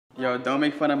Yo, don't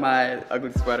make fun of my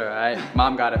ugly sweater, alright?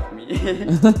 Mom got it for me.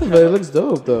 But it looks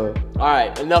dope though.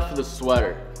 Alright, enough of the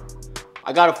sweater.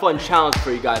 I got a fun challenge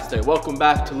for you guys today. Welcome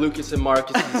back to Lucas and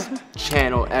Marcus's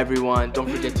channel, everyone. Don't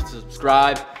forget to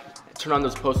subscribe, turn on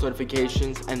those post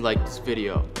notifications, and like this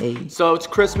video. Hey. So it's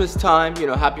Christmas time, you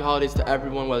know, happy holidays to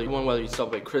everyone, whether you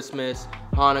celebrate Christmas,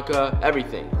 Hanukkah,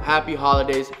 everything. Happy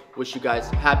holidays. Wish you guys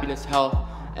happiness, health,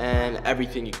 and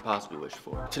everything you could possibly wish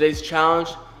for. Today's challenge,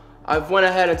 I've went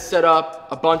ahead and set up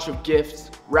a bunch of gifts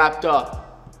wrapped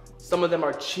up. Some of them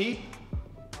are cheap,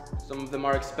 some of them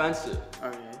are expensive.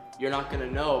 Okay. You're not gonna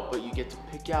know, but you get to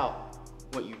pick out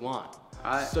what you want.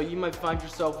 So you might find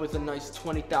yourself with a nice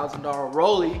 $20,000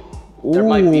 Rollie. There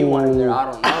might be one in there,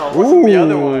 I don't know. What's the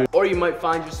other one? Or you might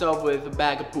find yourself with a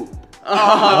bag of poop.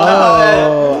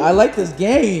 Oh, I like this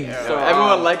game. So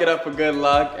everyone like it up for good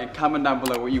luck and comment down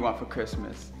below what you want for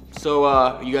Christmas. So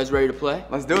are you guys ready to play?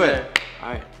 Let's do it.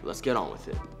 Alright, let's get on with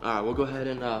it. Alright, we'll go ahead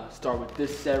and start with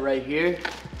this set right here.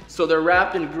 So they're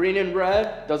wrapped in green and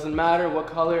red. Doesn't matter what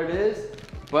color it is,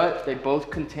 but they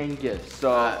both contain gifts.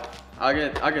 So I'll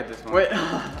get this one. Wait,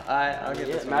 I'll get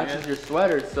this it one. matches your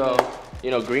sweater. So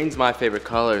you know, green's my favorite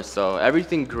color. So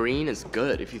everything green is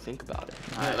good if you think about it.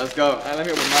 Alright, let's go. Alright, let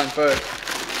me open mine first.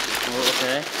 Oh,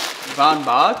 okay. Brown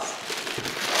box.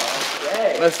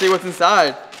 Okay. Let's see what's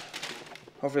inside.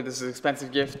 Hopefully this is an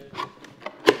expensive gift.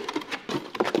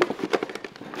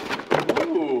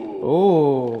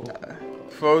 Oh.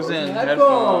 Frozen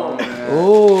headphones.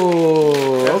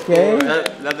 Oh. Okay.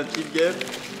 That's a cheap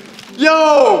gift.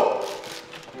 Yo!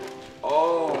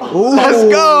 Oh. Ooh. Let's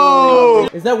go!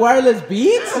 Is that wireless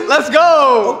Beats? Let's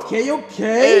go! Okay.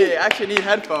 Hey, I actually need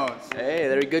headphones. Hey,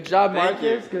 there. Good job, Thank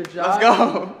Marcus. you. Good job. Let's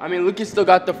go. I mean, Lucas still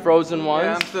got the Frozen ones.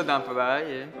 Yeah, I'm still down for that,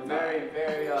 yeah.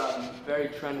 Very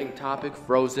trending topic,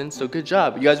 Frozen. So good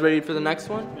job. You guys ready for the next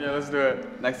one? Yeah, let's do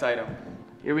it. Next item.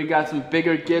 Here we got some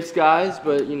bigger gifts, guys,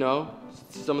 but you know,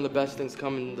 some of the best things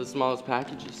come in the smallest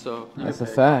packages, so. That's a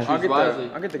fact. I'll wisely.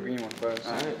 get the green one first.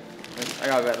 Alright. I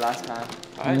got that last time.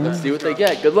 Alright, let's see what they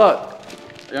get. Good luck.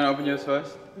 You wanna open yours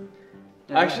first?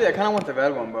 Yeah. Actually, I kinda want the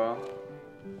red one, bro.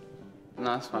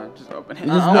 No, it's fine. Just open it.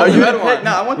 You just Oh, know- you red one.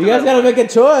 No, I want the You guys red gotta one. make a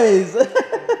choice.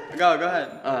 Go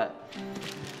ahead. Alright.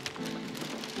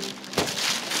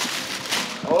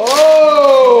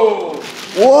 Oh!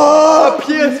 Whoa! A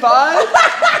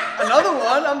PS5? Another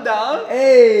one, I'm down.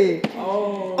 Hey.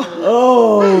 Oh.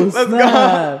 Let's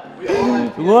Snap.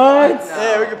 What?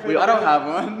 Yeah, we can play. I don't have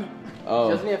one.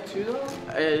 Oh. Doesn't he have two though?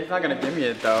 Hey, he's not gonna give me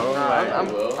it though. Nah,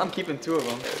 he will. I'm keeping two of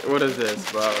them. What is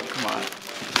this, bro? Come on.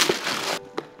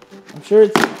 I'm sure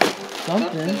it's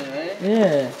something. right?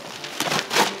 Yeah.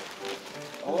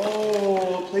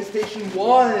 Oh, PlayStation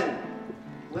 1.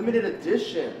 Limited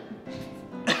edition.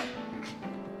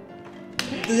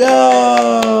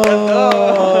 Yo.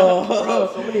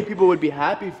 Bro, so many people would be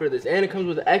happy for this. And it comes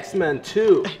with X-Men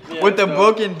too. With the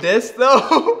book and disc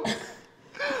though?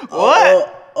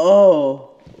 What? Oh.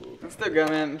 It's still good,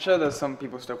 man. I'm sure there's some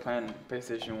people still playing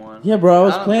PlayStation 1. Yeah, bro. I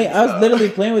was I don't playing. think I was so. literally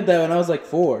playing with that when I was like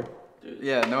 4.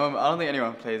 Yeah, no, I don't think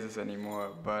anyone plays this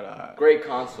anymore, but Great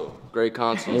console. Great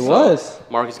console. It So, was.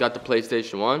 Marcus got the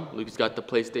PlayStation 1. Lucas got the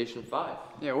PlayStation 5.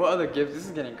 yeah, what other gifts? This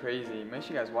is getting crazy. Make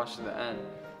sure you guys watch to the end.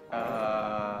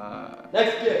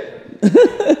 Next gift.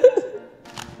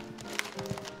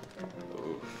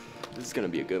 This is gonna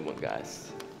be a good one,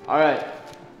 guys. All right.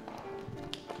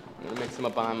 I'm gonna mix them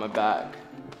up behind my back.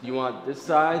 You want this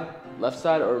side, left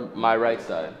side, or my right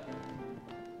side?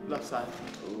 Left side.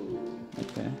 Ooh.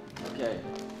 Okay. Okay.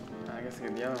 I guess I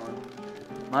get the other one.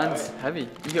 Mine's heavy.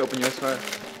 You can open yours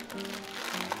first.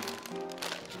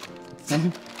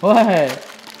 What?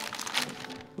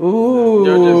 Ooh.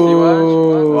 JoJo Siwa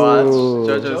watch.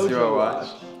 JoJo Siwa watch.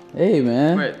 Hey,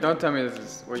 man. Wait, don't tell me this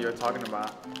is what you're talking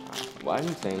about. Why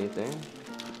didn't you say anything?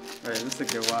 Wait, this is a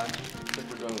good watch. If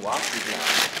we're doing watches now.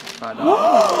 $5.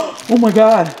 Oh my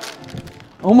god.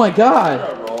 Oh my god.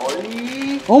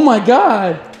 Rory. Oh my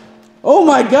god. Oh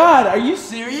my god. Are you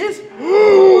serious?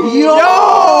 Yo.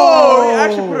 Yo! You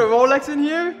actually put a Rolex in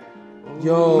here?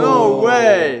 Yo. No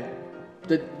way.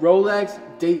 The Rolex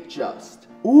Date Just.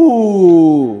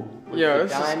 Ooh. Yo,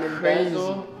 this is Diamond crazy.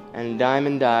 bezel and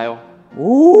diamond dial.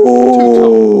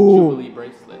 Ooh. Jubilee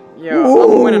bracelet.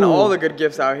 Yo, I'm winning all the good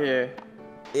gifts out here.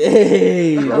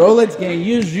 Hey, Rolex gang.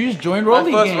 You just joined My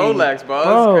Rolex first gang. Rolex, bro.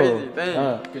 That's crazy.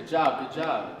 Dang. Good job, good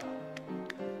job.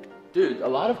 Dude, a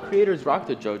lot of creators rock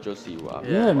the JoJo Siwa.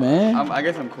 Yeah, man. I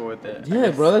guess I'm cool with it.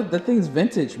 Yeah, bro. That thing's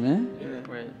vintage, man.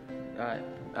 Wait. Alright.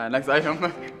 Next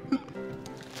item.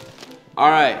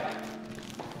 Alright.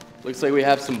 Looks like we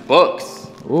have some books.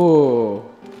 Ooh.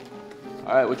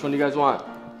 Alright, which one do you guys want?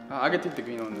 I can take the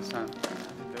green one this time.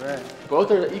 red.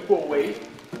 Both are equal weight.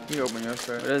 You open yours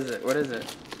first. What is it? What is it?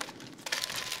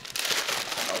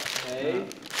 Okay.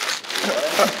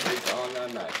 What is on that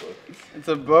MacBook? It's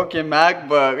a broken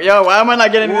MacBook. Yo, why am I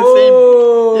not getting the Whoa.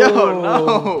 same? Yo,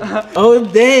 no. Oh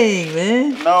dang,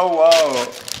 man. No, whoa.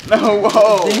 No,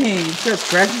 whoa. Dang, you got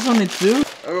scratches on it too?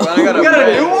 Ooh, I got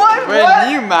a new one?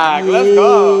 Brand new Mac. Let's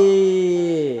go.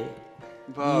 Yeah.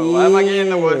 Bro, why am I getting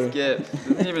the worst gift?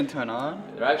 Doesn't it even turn on?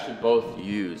 They're actually both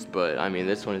used, but I mean,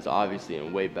 this one is obviously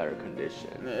in way better condition.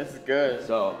 Yeah, it's good.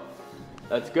 So,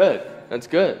 that's good. That's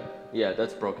good. Yeah,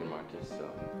 that's broken, Marcus. So.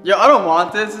 Yo, I don't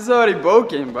want this. It's already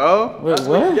broken, bro. Wait, That's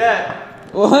what you what?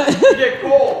 get. What? You get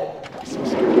cold.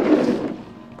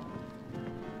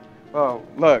 Bro,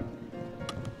 look.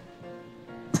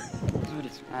 It's already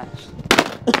smashed.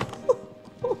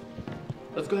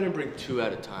 Let's go ahead and bring 2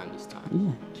 at a time this time.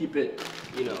 Yeah. Keep it,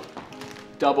 you know,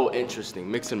 double interesting.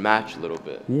 Mix and match a little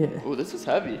bit. Yeah. Ooh, this is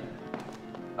heavy.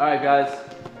 All right, guys.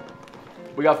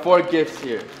 We got 4 gifts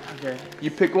here. Okay.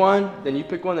 You pick one, then you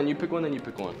pick one, then you pick one, then you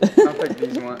pick one. I'll pick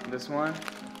this one.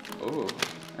 Ooh.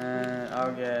 And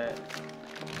I'll get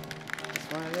this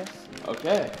one, I guess.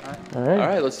 Okay. All right. All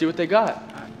right, let's see what they got.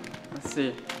 Let's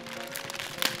see.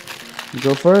 You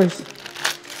go first.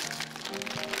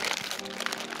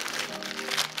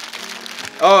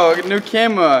 Oh, new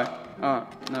camera. Oh,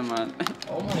 never mind.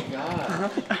 Oh my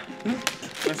god.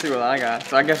 Let's see what I got.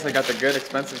 So I guess I got the good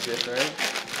expensive gift, right?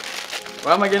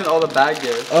 Why am I getting all the bad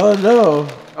gifts? Oh no.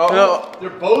 Oh, no.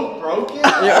 They're both broken?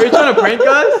 Yeah, are you trying to prank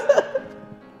us?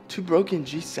 2 broken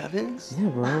G7s? Yeah,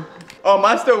 bro. Oh,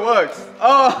 mine still works.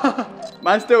 Oh,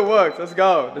 mine still works. Let's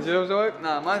go. Does yours work?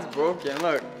 Nah, mine's broken.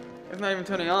 Look, it's not even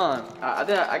turning on.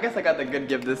 I guess I got the good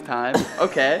gift this time.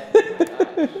 Okay.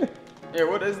 Yeah,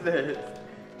 what is this?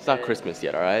 It's not Christmas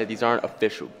yet, all right? These aren't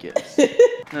official gifts.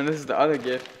 And this is the other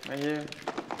gift right here.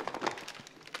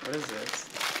 What is this?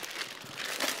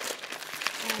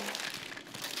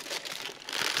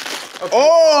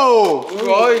 Oh!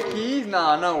 Ferrari keys?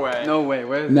 Nah, no way. No way.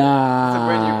 Where is it? It's a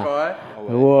brand new Nah. car.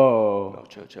 Whoa. No,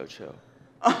 chill, chill, chill.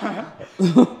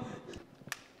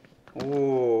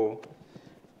 Ooh.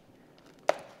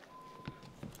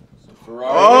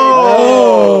 Ferrari.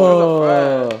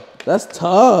 Oh. That's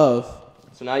tough.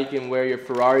 So now you can wear your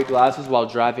Ferrari glasses while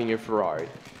driving your Ferrari.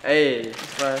 Hey,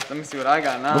 let me see what I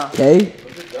got now. Okay.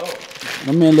 Look at those.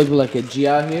 My man look like a G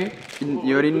out here.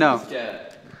 You already know. Yeah.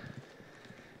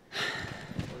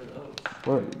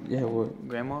 What? Yeah, what?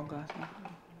 Grandma glasses?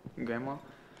 Grandma?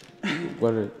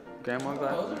 What are... Grandma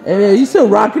glasses? Hey, you still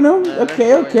rocking them? Yeah, Okay,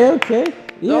 they're okay, okay.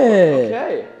 Yeah.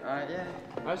 Okay. Alright, yeah.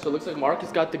 All right, so it looks like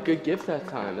Marcus got the good gift that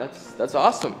time. That's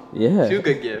awesome. Yeah. 2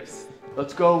 good gifts.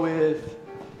 Let's go with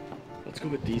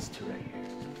these 2 right here.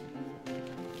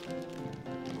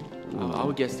 I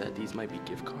would guess that these might be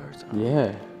gift cards.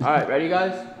 Yeah. All right, ready,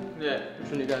 guys? Yeah. Which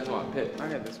one do you guys want? Pick. I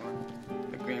got this one.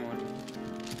 The green one.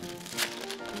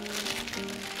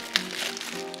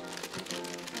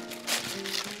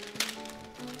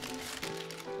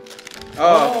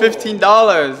 Oh, $15.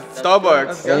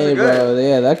 Starbucks. Those Hey, are good. bro.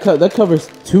 Yeah, that covers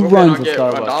 2 Hopefully I runs don't of get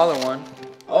Starbucks. $1 one.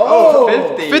 Oh,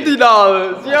 $50.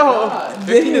 Yo,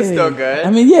 15 is still good. I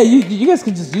mean, yeah, you guys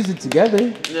can just use it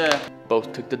together. Yeah.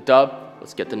 Both took the dub.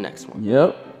 Let's get the next one.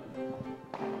 Yep.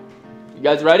 You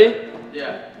guys ready?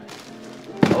 Yeah.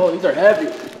 Oh, these are heavy.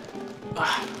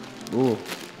 Ooh.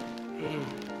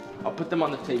 I'll put them on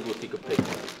the table if you could pick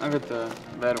one. I got the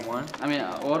red one. I mean,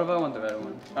 what if I want the red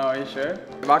one? Oh, are you sure?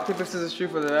 Rock, paper, scissors, shoot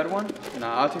for the red one?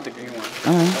 Nah, I'll take the green one.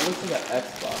 Alright. That looks like an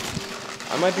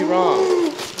Xbox. I might be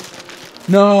wrong.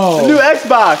 No. New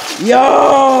Xbox!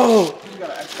 Yo! You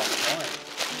got an Xbox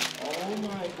One. Oh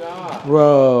my god.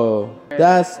 Bro,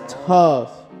 that's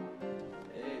tough.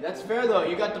 Hey, that's fair though.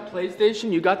 You got the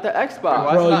PlayStation, you got the Why Xbox.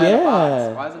 is Bro, it not in a yeah.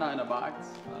 box? Why is it not in a box?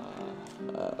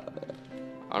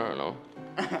 I don't know.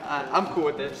 I'm cool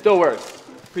with it. Still works.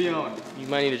 Pre-owned. You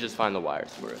might need to just find the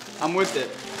wires for it. I'm with it.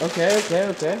 Okay, okay,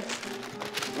 okay.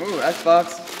 Ooh,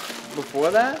 Xbox before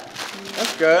that?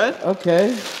 That's good.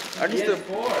 Okay. I can still...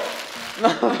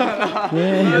 Yeah.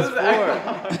 This is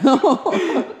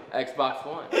Xbox. Xbox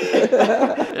One.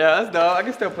 Yeah, that's dope. I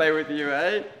can still play with you,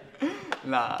 right?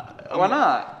 Nah. Why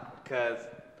not? Because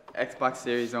Xbox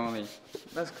Series only.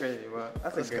 That's crazy, bro.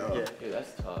 That's a good gift. Dude,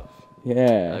 that's tough.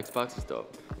 Yeah. Xbox is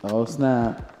dope. Oh,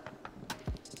 snap.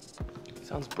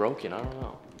 Sounds broken. I don't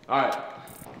know. All right.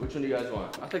 Which one do you guys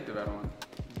want? I'll take the red one.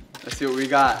 Let's see what we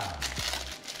got.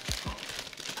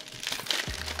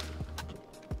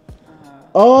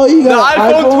 Oh, you got The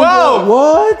iPhone 12.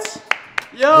 What?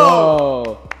 Yo!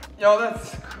 Yo. Yo,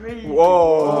 that's crazy.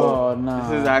 Whoa. Oh, nah.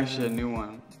 This is actually a new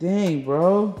one. Dang,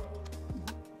 bro.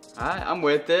 Alright, I'm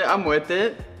with it. I'm with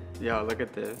it. Yo, look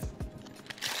at this.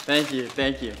 Thank you,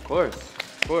 thank you. Of course.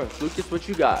 Lucas, what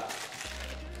you got?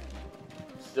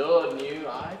 Still a new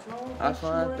iPhone?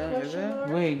 iPhone, I think, is it?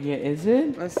 Wait, yeah, is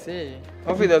it? Let's see.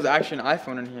 Hopefully there's actually an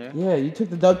iPhone in here. Yeah, you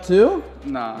took the dub too?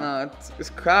 Nah. No,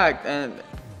 it's cracked and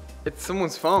it's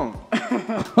someone's phone.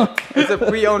 It's a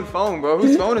pre-owned phone, bro.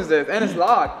 Whose phone is this? And it's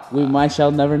locked. We might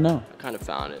shall never know. I kind of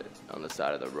found it on the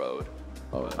side of the road.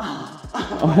 Oh.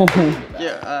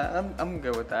 Yeah, I'm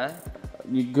good with that.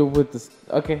 You good with this?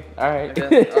 Okay, all I right.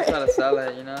 guess I'll try to sell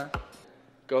it, you know?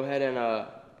 Go ahead and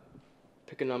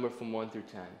pick a number from 1 through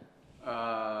 10.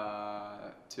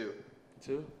 2.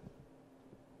 2?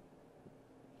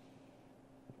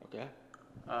 Okay.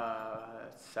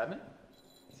 7?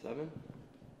 7?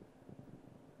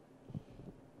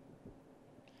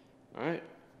 All right.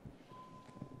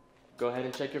 Go ahead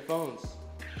and check your phones.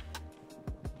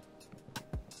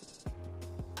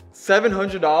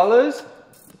 $700?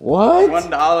 What?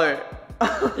 $1.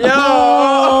 Yo!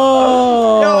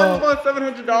 Oh. Yo, I just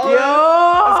won $700. Yo!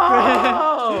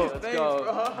 That's crazy. Let's go.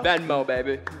 Bro. Venmo,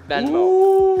 baby. Venmo.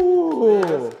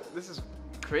 Ooh. This is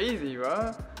crazy,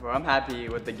 bro. Bro, I'm happy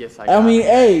with the gifts I I got. mean,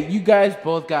 hey, you guys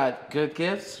both got good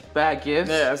gifts, bad gifts.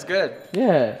 Yeah, that's good.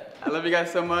 Yeah. I love you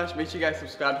guys so much. Make sure you guys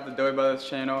subscribe to the Dory Brothers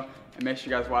channel. And make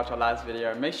sure you guys watch our last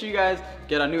video. Make sure you guys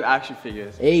get our new action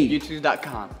figures. Hey.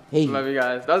 YouTube.com. Hey. Love you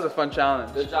guys. That was a fun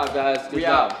challenge. Good job, guys. Good We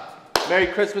job. out. Merry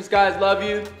Christmas, guys. Love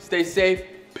you. Stay safe.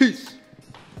 Peace.